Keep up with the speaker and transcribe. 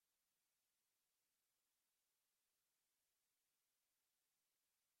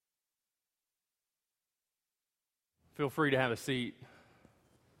Feel free to have a seat.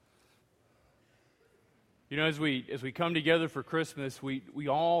 You know, as we come together for Christmas, we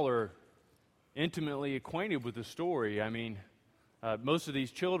all are intimately acquainted with the story. I mean, most of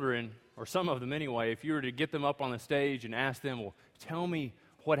these children, or some of them anyway, if you were to get them up on the stage and ask them, well, tell me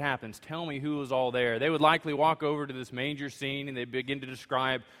what happens, tell me who was all there, they would likely walk over to this manger scene and they begin to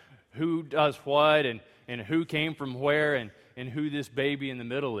describe who does what and who came from where and who this baby in the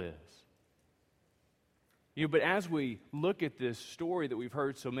middle is. You know, but as we look at this story that we've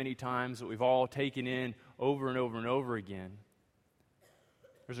heard so many times, that we've all taken in over and over and over again,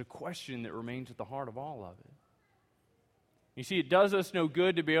 there's a question that remains at the heart of all of it. You see, it does us no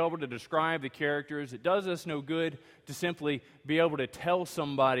good to be able to describe the characters. It does us no good to simply be able to tell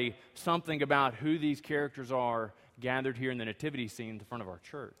somebody something about who these characters are gathered here in the nativity scene in front of our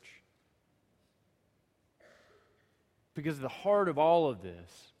church. Because at the heart of all of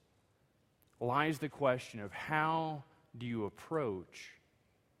this lies the question of how do you approach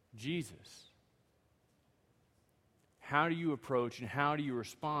Jesus? How do you approach and how do you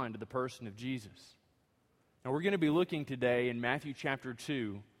respond to the person of Jesus? Now, we're going to be looking today in Matthew chapter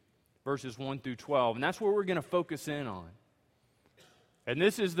 2, verses 1 through 12, and that's where we're going to focus in on. And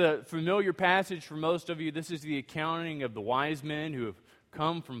this is the familiar passage for most of you. This is the accounting of the wise men who have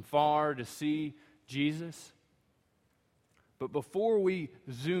come from far to see Jesus. But before we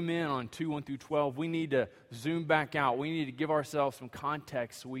zoom in on 2, 1 through 12, we need to zoom back out. We need to give ourselves some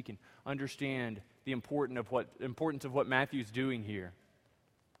context so we can understand the importance of what Matthew's doing here.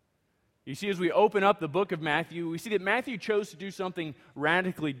 You see, as we open up the book of Matthew, we see that Matthew chose to do something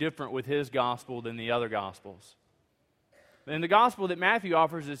radically different with his gospel than the other gospels. And the gospel that Matthew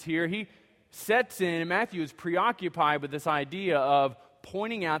offers us here, he sets in, and Matthew is preoccupied with this idea of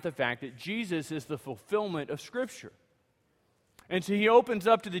pointing out the fact that Jesus is the fulfillment of Scripture. And so he opens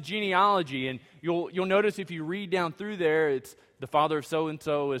up to the genealogy, and you'll notice if you read down through there, it's the father of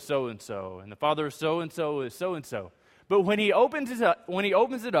so-and-so is so-and-so, and the father of so-and-so is so-and-so. But when he opens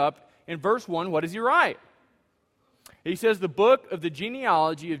it up, in verse 1, what does he write? He says, the book of the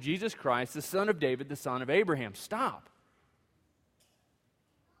genealogy of Jesus Christ, the son of David, the son of Abraham. Stop.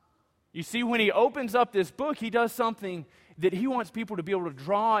 You see, when he opens up this book, he does something that he wants people to be able to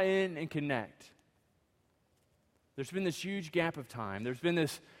draw in and connect. There's been this huge gap of time. There's been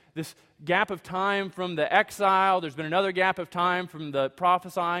this gap of time from the exile. There's been another gap of time from the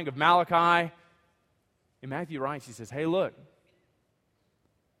prophesying of Malachi. And Matthew writes, he says, hey, look,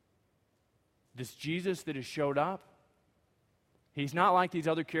 this Jesus that has showed up, he's not like these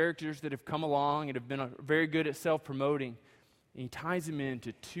other characters that have come along and have been very good at self-promoting. And he ties him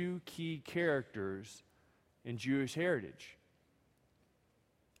into two key characters in Jewish heritage.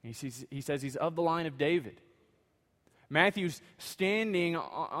 He says he's of the line of David. Matthew's standing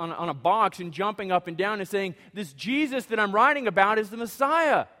on a box and jumping up and down and saying, this Jesus that I'm writing about is the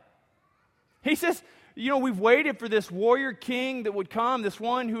Messiah. He says, you know, we've waited for this warrior king that would come, this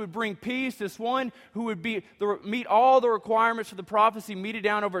one who would bring peace, this one who would meet all the requirements for the prophecy, meted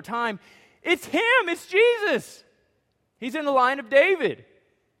down over time. It's him, it's Jesus. He's in the line of David.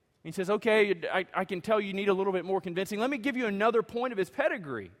 He says, okay, I can tell you need a little bit more convincing. Let me give you another point of his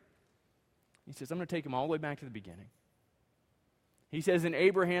pedigree. He says, I'm going to take him all the way back to the beginning. He says, in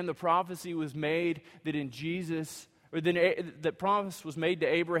Abraham, the prophecy was made that in Jesus, or the promise was made to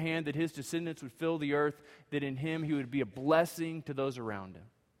Abraham that his descendants would fill the earth, that in him he would be a blessing to those around him.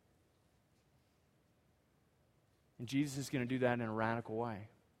 And Jesus is going to do that in a radical way.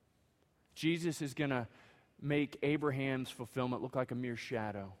 Jesus is going to make Abraham's fulfillment look like a mere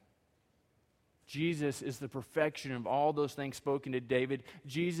shadow. Jesus is the perfection of all those things spoken to David.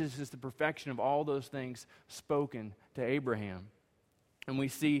 Jesus is the perfection of all those things spoken to Abraham. And we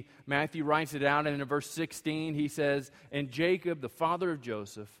see Matthew writes it out, and in verse 16 he says, and Jacob, the father of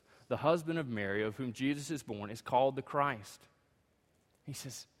Joseph, the husband of Mary, of whom Jesus is born, is called the Christ. He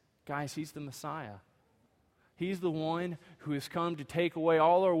says, guys, he's the Messiah. He's the one who has come to take away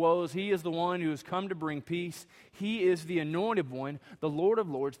all our woes. He is the one who has come to bring peace. He is the anointed one, the Lord of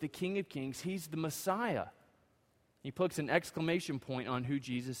lords, the King of kings. He's the Messiah. He puts an exclamation point on who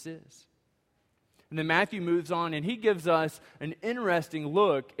Jesus is. And then Matthew moves on, and he gives us an interesting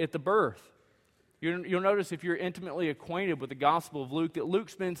look at the birth. You'll notice if you're intimately acquainted with the Gospel of Luke, that Luke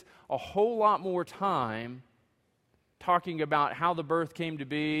spends a whole lot more time talking about how the birth came to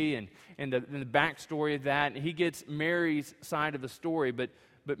be and the backstory of that. And he gets Mary's side of the story, but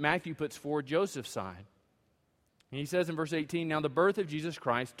Matthew puts forward Joseph's side. And he says in verse 18, now the birth of Jesus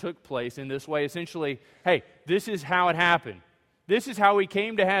Christ took place in this way. Essentially, hey, this is how it happened. This is how we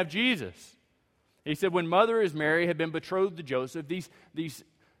came to have Jesus. He said, when mother as Mary had been betrothed to Joseph, these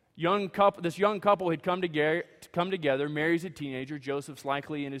this young couple had come together. Mary's a teenager. Joseph's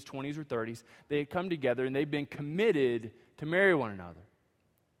likely in his 20s or 30s. They had come together, and they've been committed to marry one another.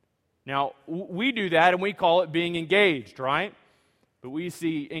 Now, we do that, and we call it being engaged, right? But we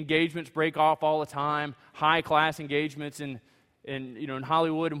see engagements break off all the time, high-class engagements in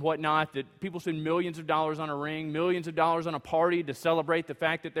Hollywood and whatnot, that people spend millions of dollars on a ring, millions of dollars on a party to celebrate the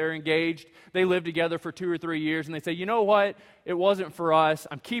fact that they're engaged. They live together for 2 or 3 years, and they say, you know what? It wasn't for us.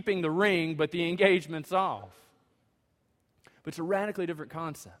 I'm keeping the ring, but the engagement's off. But it's a radically different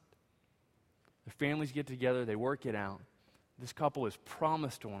concept. The families get together, they work it out. This couple is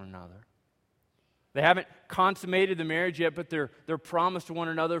promised to one another. They haven't consummated the marriage yet, but they're promised to one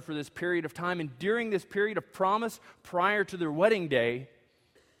another for this period of time. And during this period of promise, prior to their wedding day,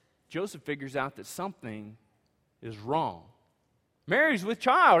 Joseph figures out that something is wrong. Mary's with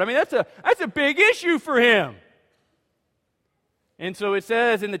child. I mean, that's a big issue for him. And so it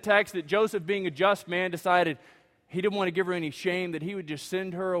says in the text that Joseph, being a just man, decided he didn't want to give her any shame, that he would just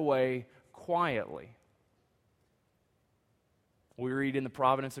send her away quietly. We read in the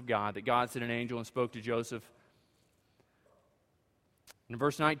providence of God that God sent an angel and spoke to Joseph. In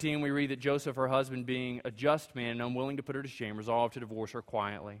verse 19, we read that Joseph, her husband, being a just man and unwilling to put her to shame, resolved to divorce her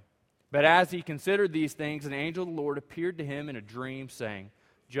quietly. But as he considered these things, an angel of the Lord appeared to him in a dream, saying,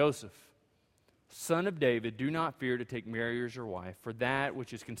 Joseph, son of David, do not fear to take Mary as your wife, for that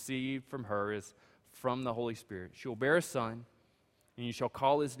which is conceived from her is from the Holy Spirit. She will bear a son, and you shall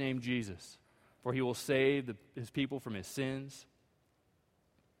call his name Jesus, for he will save his people from his sins.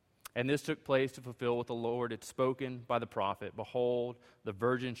 And this took place to fulfill what the Lord had spoken by the prophet. Behold, the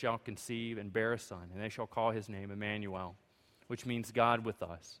virgin shall conceive and bear a son, and they shall call his name Emmanuel, which means God with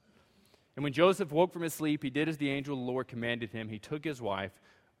us. And when Joseph woke from his sleep, he did as the angel of the Lord commanded him. He took his wife,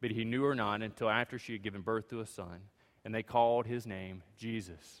 but he knew her not until after she had given birth to a son, and they called his name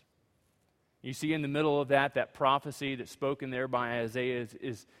Jesus. You see in the middle of that prophecy that's spoken there by Isaiah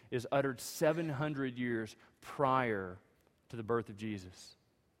is uttered 700 years prior to the birth of Jesus.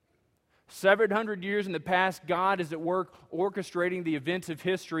 700 years in the past, God is at work orchestrating the events of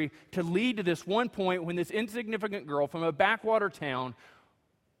history to lead to this one point when this insignificant girl from a backwater town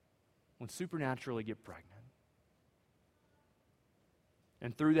would supernaturally get pregnant.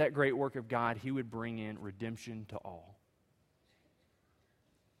 And through that great work of God, he would bring in redemption to all.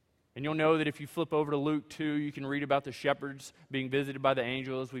 And you'll know that if you flip over to Luke 2, you can read about the shepherds being visited by the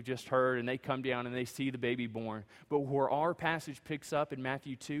angels we've just heard, and they come down and they see the baby born. But where our passage picks up in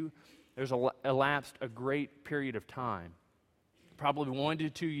Matthew 2, there's elapsed a great period of time, probably 1 to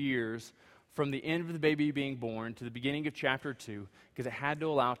 2 years from the end of the baby being born to the beginning of chapter 2, because it had to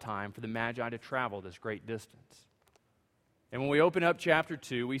allow time for the Magi to travel this great distance. And when we open up chapter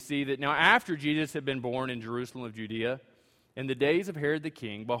 2, we see that now after Jesus had been born in Jerusalem of Judea, in the days of Herod the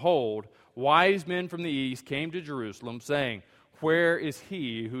king, behold, wise men from the east came to Jerusalem, saying, Where is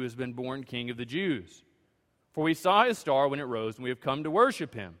he who has been born King of the Jews? For we saw his star when it rose, and we have come to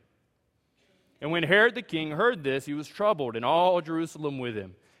worship him. And when Herod the king heard this, he was troubled, and all Jerusalem with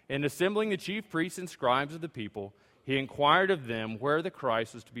him. And assembling the chief priests and scribes of the people, he inquired of them where the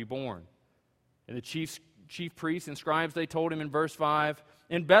Christ was to be born. And the chief priests and scribes, they told him in verse 5,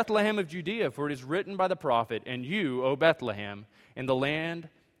 In Bethlehem of Judea, for it is written by the prophet, And you, O Bethlehem, in the land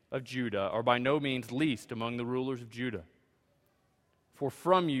of Judah, are by no means least among the rulers of Judah. For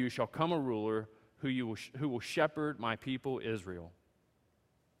from you shall come a ruler who will shepherd my people Israel.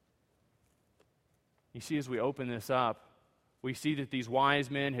 You see, as we open this up, we see that these wise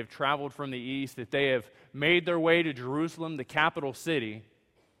men have traveled from the east, that they have made their way to Jerusalem, the capital city,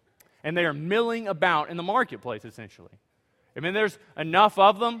 and they are milling about in the marketplace, essentially. I mean, there's enough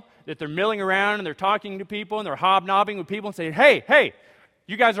of them that they're milling around and they're talking to people and they're hobnobbing with people and saying, hey,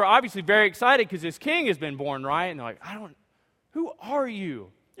 you guys are obviously very excited because this king has been born, right? And they're like, who are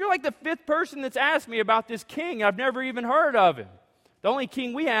you? You're like the 5th person that's asked me about this king. I've never even heard of him. The only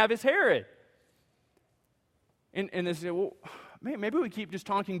king we have is Herod. And they say, well, maybe we keep just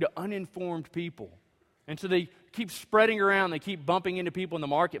talking to uninformed people. And so they keep spreading around. They keep bumping into people in the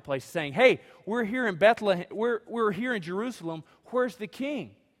marketplace saying, hey, we're here in Bethlehem. We're here in Jerusalem. Where's the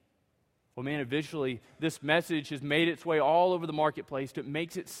king? Well, man, eventually this message has made its way all over the marketplace. It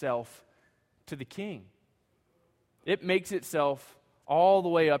makes itself to the king. It makes itself all the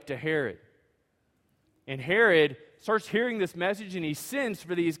way up to Herod. And Herod starts hearing this message, and he sends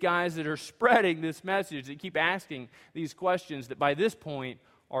for these guys that are spreading this message, that keep asking these questions that by this point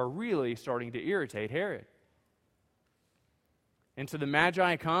are really starting to irritate Herod. And so the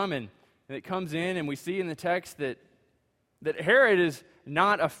Magi come, and it comes in, and we see in the text that Herod is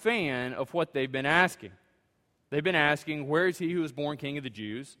not a fan of what they've been asking. They've been asking, where is he who was born King of the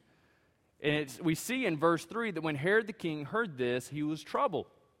Jews? And we see in verse 3 that when Herod the king heard this, he was troubled.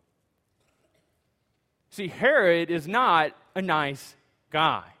 See, Herod is not a nice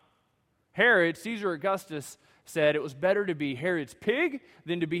guy. Herod, Caesar Augustus, said it was better to be Herod's pig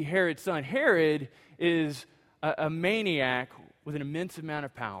than to be Herod's son. Herod is a maniac with an immense amount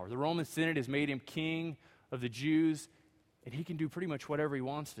of power. The Roman Senate has made him king of the Jews, and he can do pretty much whatever he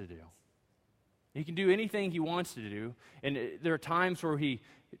wants to do. He can do anything he wants to do, and there are times where he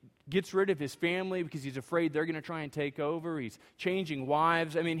gets rid of his family because he's afraid they're going to try and take over. He's changing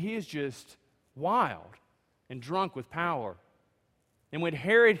wives. I mean, he is just wild and drunk with power. And when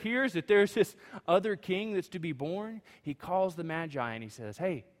Herod hears that there's this other king that's to be born, he calls the Magi and he says,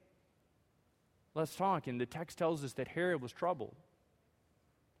 hey, let's talk. And the text tells us that Herod was troubled.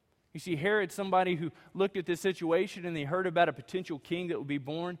 You see, Herod's somebody who looked at this situation and he heard about a potential king that would be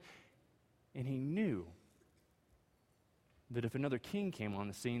born, and he knew that if another king came on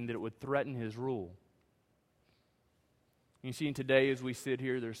the scene, that it would threaten his rule. You see, today as we sit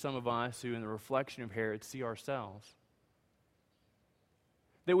here, there's some of us who, in the reflection of Herod, see ourselves.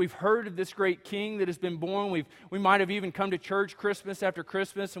 That we've heard of this great king that has been born. We might have even come to church Christmas after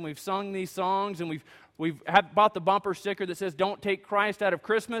Christmas, and we've sung these songs, and we've bought the bumper sticker that says, "Don't take Christ out of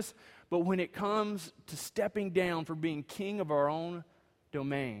Christmas." But when it comes to stepping down for being king of our own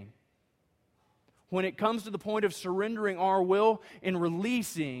domain, when it comes to the point of surrendering our will and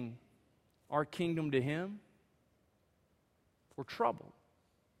releasing our kingdom to Him, we're troubled.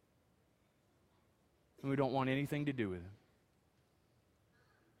 And we don't want anything to do with Him.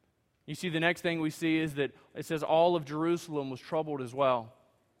 You see, the next thing we see is that it says all of Jerusalem was troubled as well.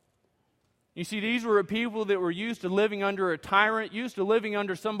 You see, these were a people that were used to living under a tyrant, used to living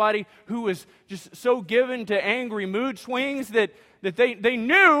under somebody who was just so given to angry mood swings that they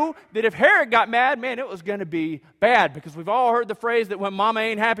knew that if Herod got mad, man, it was going to be bad. Because we've all heard the phrase that when mama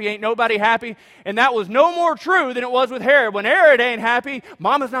ain't happy, ain't nobody happy. And that was no more true than it was with Herod. When Herod ain't happy,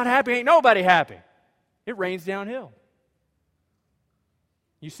 mama's not happy, ain't nobody happy. It rains downhill.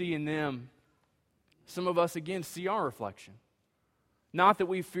 You see in them, some of us again see our reflection. Not that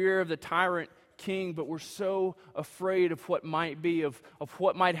we fear of the tyrant king, but we're so afraid of what might be, of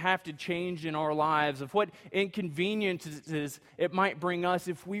what might have to change in our lives, of what inconveniences it might bring us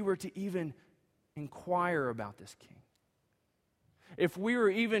if we were to even inquire about this king. If we were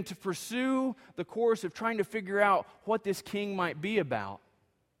even to pursue the course of trying to figure out what this king might be about,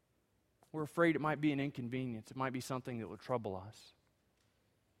 we're afraid it might be an inconvenience. It might be something that would trouble us.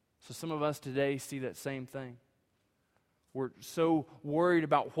 So some of us today see that same thing. We're so worried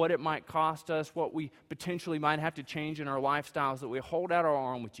about what it might cost us, what we potentially might have to change in our lifestyles, that we hold out our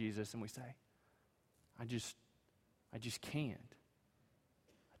arm with Jesus and we say, I just can't.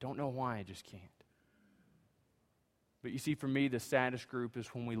 I don't know why, I just can't. But you see, for me, the saddest group is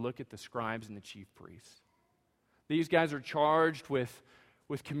when we look at the scribes and the chief priests. These guys are charged with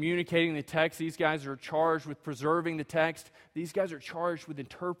communicating the text. These guys are charged with preserving the text. These guys are charged with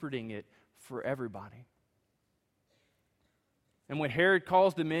interpreting it for everybody. And when Herod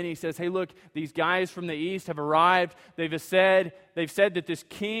calls them in, he says, hey, look, these guys from the east have arrived. They've said that this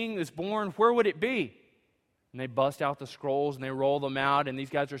king is born. Where would it be? And they bust out the scrolls and they roll them out. And these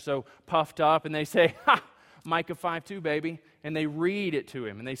guys are so puffed up. And they say, ha, Micah 5:2, baby. And they read it to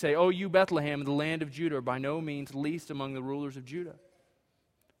him. And they say, oh, you Bethlehem, the land of Judah, are by no means least among the rulers of Judah.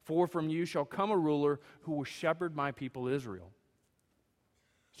 For from you shall come a ruler who will shepherd my people Israel.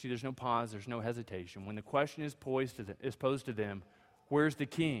 See, there's no pause, there's no hesitation. When the question is posed to them, where's the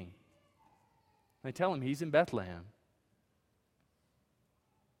king? They tell him he's in Bethlehem.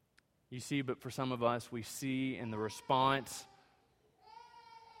 You see, but for some of us, we see in the response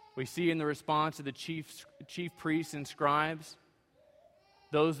of the chief priests and scribes,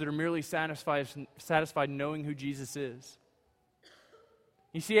 those that are merely satisfied knowing who Jesus is.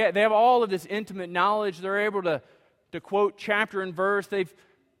 You see, they have all of this intimate knowledge. They're able to quote chapter and verse. They've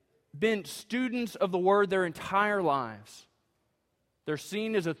been students of the Word their entire lives. They're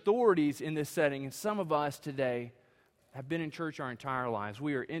seen as authorities in this setting. And some of us today have been in church our entire lives.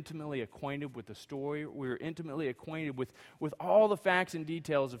 We are intimately acquainted with the story. We are intimately acquainted with all the facts and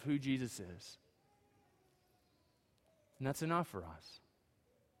details of who Jesus is. And that's enough for us.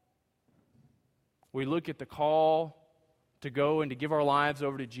 We look at the call to go and to give our lives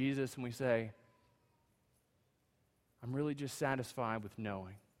over to Jesus, and we say, I'm really just satisfied with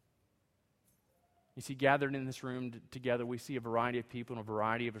knowing. You see, gathered in this room together, we see a variety of people and a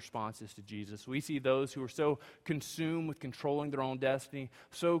variety of responses to Jesus. We see those who are so consumed with controlling their own destiny,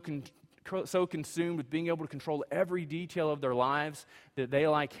 so consumed with being able to control every detail of their lives, that they,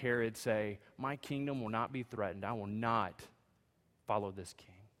 like Herod, say, my kingdom will not be threatened. I will not follow this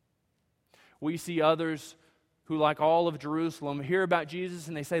king. We see others who, like all of Jerusalem, hear about Jesus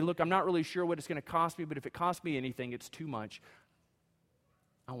and they say, look, I'm not really sure what it's going to cost me, but if it costs me anything, it's too much.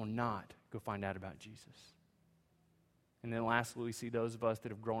 I will not go find out about Jesus. And then lastly, we see those of us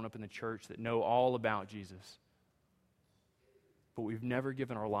that have grown up in the church that know all about Jesus, but we've never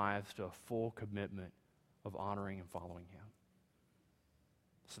given our lives to a full commitment of honoring and following Him.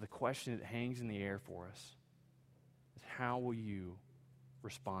 So the question that hangs in the air for us is, how will you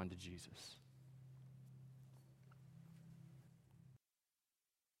respond to Jesus?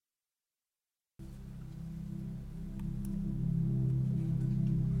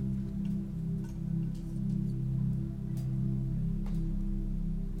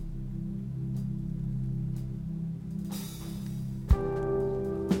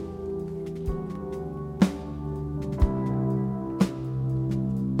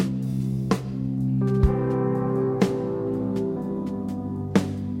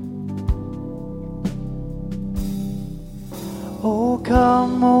 O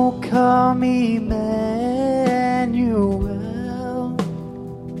come, Emmanuel,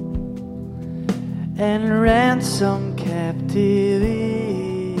 and ransom captive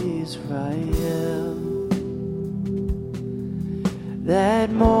Israel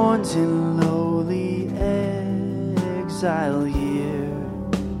that mourns in lowly exile here,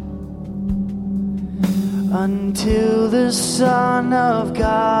 until the Son of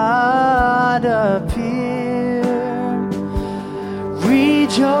God appear.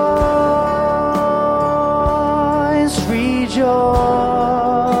 Rejoice, rejoice,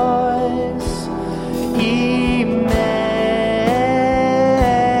 Emmanuel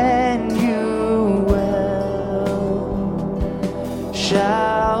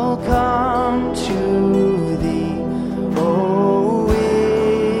shall come to thee, O Israel.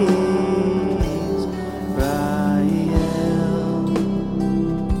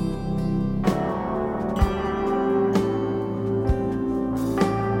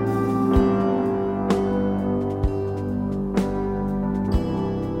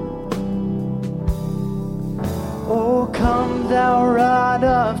 O come, thou rod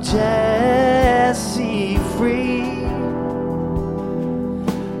of Jesse, free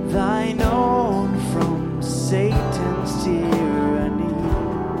thine own from Satan's tyranny,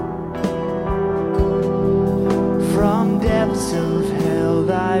 from depths of hell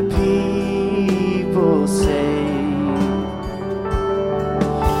thy people save,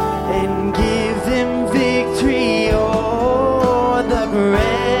 and give them victory o'er the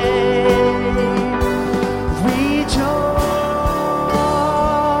grave.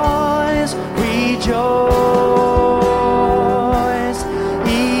 Rejoice, rejoice,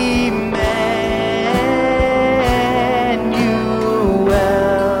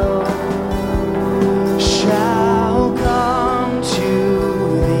 Emmanuel shall come to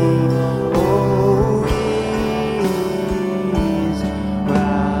thee, O Israel.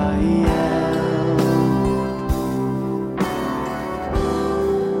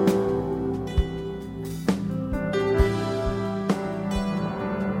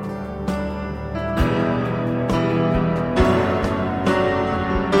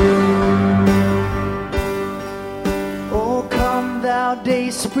 O come, thou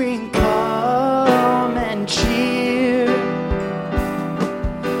dayspring, come and cheer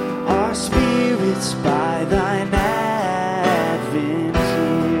our spirits by thine advent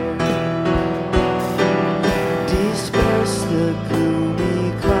here. Disperse the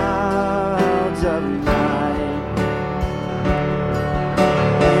gloomy clouds of night,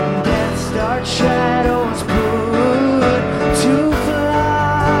 and death's dark shadows put to flight.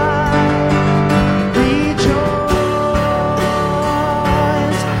 Rejoice,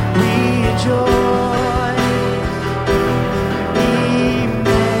 rejoice,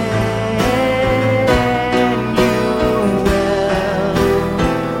 Emmanuel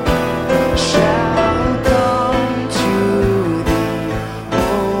shall come to thee,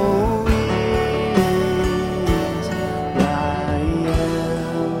 O Israel.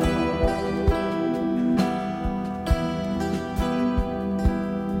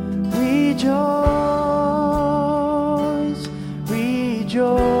 Rejoice,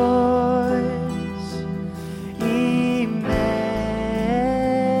 rejoice, Emmanuel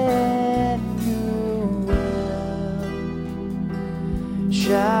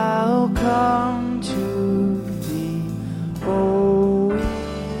shall come to thee, O Israel.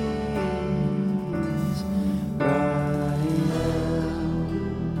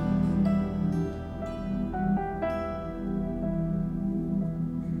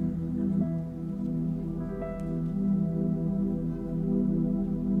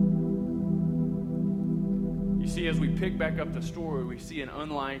 See, as we pick back up the story, we see an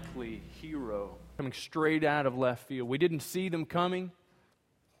unlikely hero coming straight out of left field. We didn't see them coming,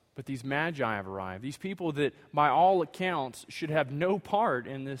 but these magi have arrived. These people that, by all accounts, should have no part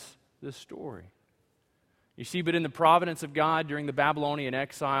in this story. You see, but in the providence of God during the Babylonian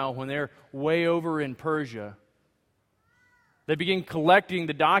exile, when they're way over in Persia, they begin collecting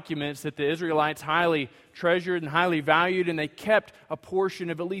the documents that the Israelites highly treasured and highly valued, and they kept a portion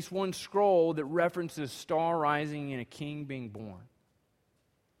of at least one scroll that references star rising and a king being born.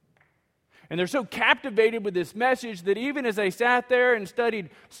 And they're so captivated with this message that even as they sat there and studied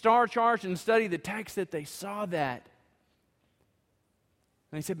star charts and studied the text, that they saw that.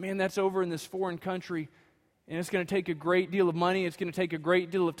 And they said, man, that's over in this foreign country, and it's going to take a great deal of money, it's going to take a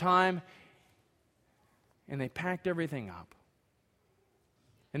great deal of time. And they packed everything up.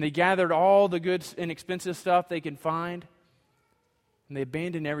 And they gathered all the good and expensive stuff they could find, and they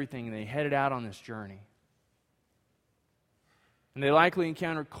abandoned everything, and they headed out on this journey. And they likely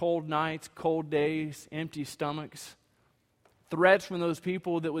encountered cold nights, cold days, empty stomachs, threats from those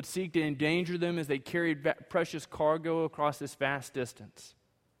people that would seek to endanger them as they carried precious cargo across this vast distance.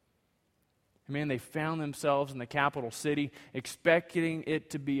 And man, they found themselves in the capital city, expecting it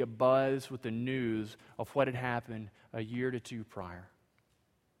to be abuzz with the news of what had happened a year to two prior.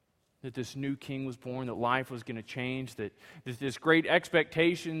 That this new king was born, that life was going to change, that this great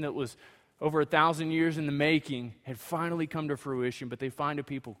expectation that was over 1,000 years in the making had finally come to fruition, but they find a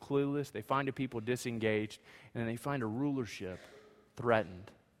people clueless, they find a people disengaged, and they find a rulership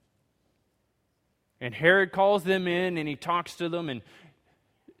threatened. And Herod calls them in, and he talks to them, and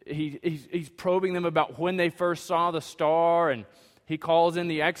he's probing them about when they first saw the star, and he calls in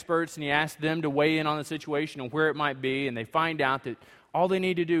the experts, and he asks them to weigh in on the situation and where it might be, and they find out that all they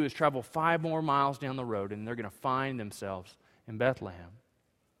need to do is travel 5 more miles down the road, and they're going to find themselves in Bethlehem.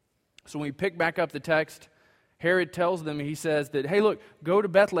 So when we pick back up the text, Herod tells them, he says that, hey, look, go to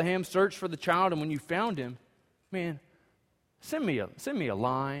Bethlehem, search for the child, and when you found him, man, send me a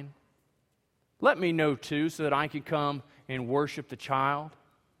line. Let me know, too, so that I can come and worship the child.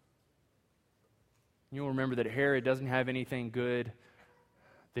 You'll remember that Herod doesn't have anything good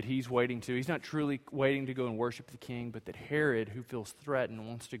that he's waiting to. He's not truly waiting to go and worship the king, but that Herod, who feels threatened,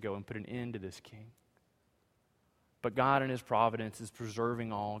 wants to go and put an end to this king. But God in his providence is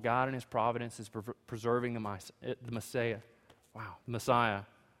preserving all. God in his providence is preserving the Messiah. Wow, the Messiah.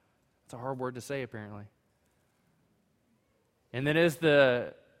 It's a hard word to say, apparently. And then as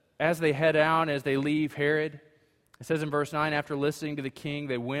they head out, as they leave Herod, it says in verse 9, after listening to the king,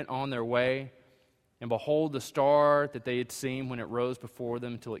 they went on their way. And behold, the star that they had seen when it rose before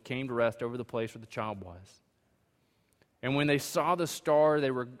them until it came to rest over the place where the child was. And when they saw the star, they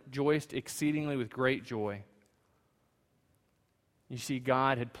rejoiced exceedingly with great joy. You see,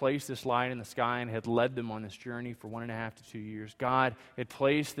 God had placed this light in the sky and had led them on this journey for 1.5 to 2 years. God had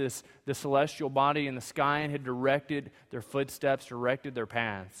placed the celestial body in the sky and had directed their footsteps, directed their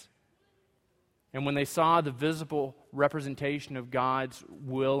paths. And when they saw the visible representation of God's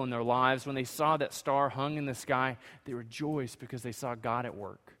will in their lives, when they saw that star hung in the sky, they rejoiced because they saw God at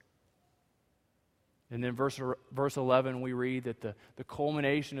work. And then verse 11, we read that the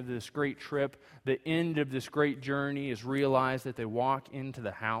culmination of this great trip, the end of this great journey, is realized that they walk into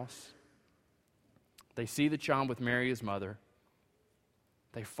the house. They see the child with Mary, his mother.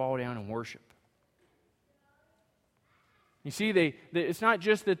 They fall down and worship. You see, it's not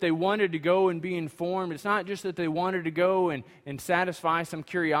just that they wanted to go and be informed. It's not just that they wanted to go and satisfy some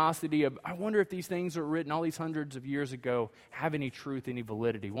curiosity of, I wonder if these things that were written all these hundreds of years ago have any truth, any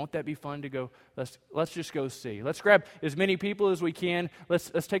validity. Won't that be fun to go? Let's just go see. Let's grab as many people as we can.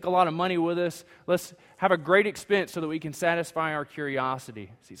 Let's take a lot of money with us. Let's have a great expense so that we can satisfy our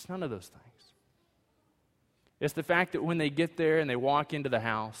curiosity. See, it's none of those things. It's the fact that when they get there and they walk into the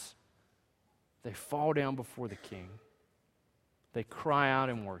house, they fall down before the king. They cry out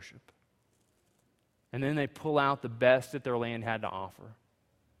in worship. And then they pull out the best that their land had to offer.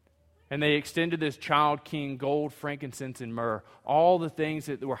 And they extend to this child king gold, frankincense, and myrrh, all the things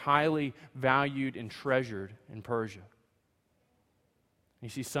that were highly valued and treasured in Persia. You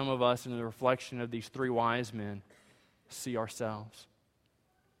see, some of us in the reflection of these 3 wise men see ourselves.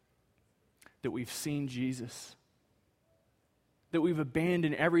 That we've seen Jesus. That we've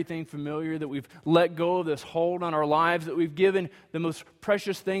abandoned everything familiar, that we've let go of this hold on our lives, that we've given the most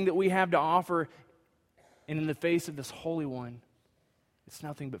precious thing that we have to offer, and in the face of this Holy One, it's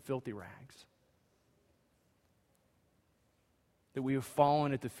nothing but filthy rags. That we have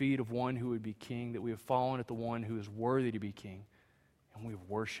fallen at the feet of one who would be king, that we have fallen at the one who is worthy to be king, and we've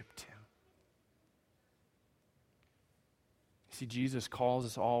worshiped him. See, Jesus calls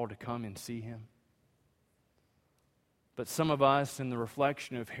us all to come and see him. But some of us, in the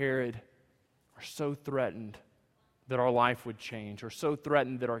reflection of Herod, are so threatened that our life would change, or so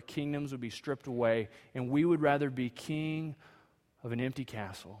threatened that our kingdoms would be stripped away, and we would rather be king of an empty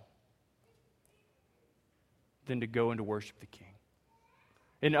castle than to go and to worship the King.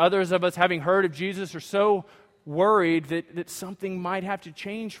 And others of us, having heard of Jesus, are so worried that something might have to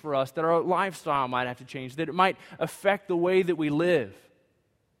change for us, that our lifestyle might have to change, that it might affect the way that we live.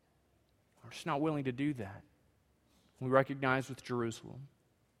 We're just not willing to do that. We recognize with Jerusalem.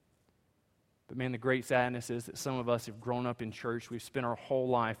 But man, the great sadness is that some of us have grown up in church. We've spent our whole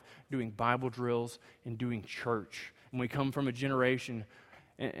life doing Bible drills and doing church. And we come from a generation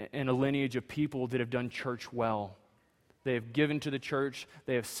and a lineage of people that have done church well. They have given to the church,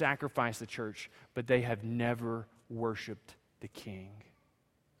 they have sacrificed the church, but they have never worshiped the King.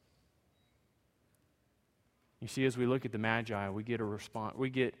 You see, as we look at the Magi, we get a response, we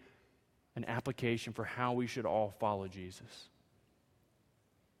get an application for how we should all follow Jesus.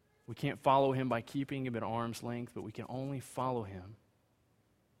 We can't follow him by keeping him at arm's length, but we can only follow him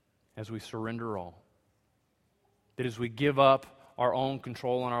as we surrender all. That as we give up our own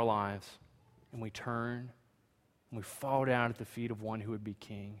control in our lives and we turn and we fall down at the feet of one who would be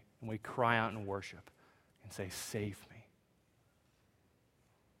king and we cry out in worship and say, "Save me."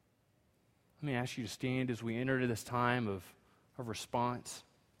 Let me ask you to stand as we enter into this time of response.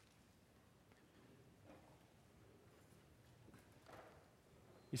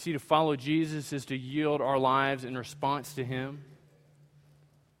 You see, to follow Jesus is to yield our lives in response to him.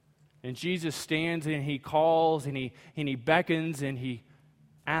 And Jesus stands and he calls and he beckons and he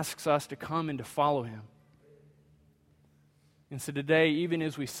asks us to come and to follow him. And so today, even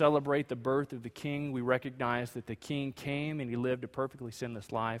as we celebrate the birth of the King, we recognize that the King came and he lived a perfectly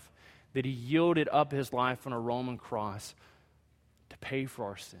sinless life, that he yielded up his life on a Roman cross to pay for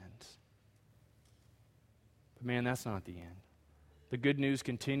our sins. But man, that's not the end. The good news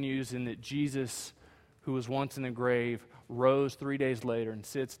continues in that Jesus, who was once in the grave, rose 3 days later and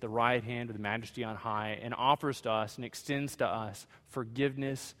sits at the right hand of the Majesty on high and offers to us and extends to us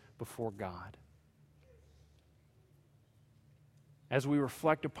forgiveness before God. As we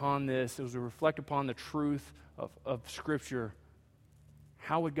reflect upon this, as we reflect upon the truth of Scripture,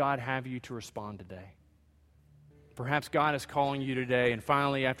 how would God have you to respond today? Perhaps God is calling you today, and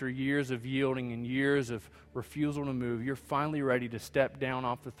finally, after years of yielding and years of refusal to move, you're finally ready to step down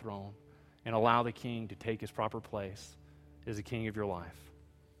off the throne and allow the King to take his proper place as the King of your life.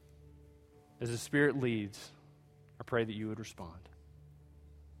 As the Spirit leads, I pray that you would respond.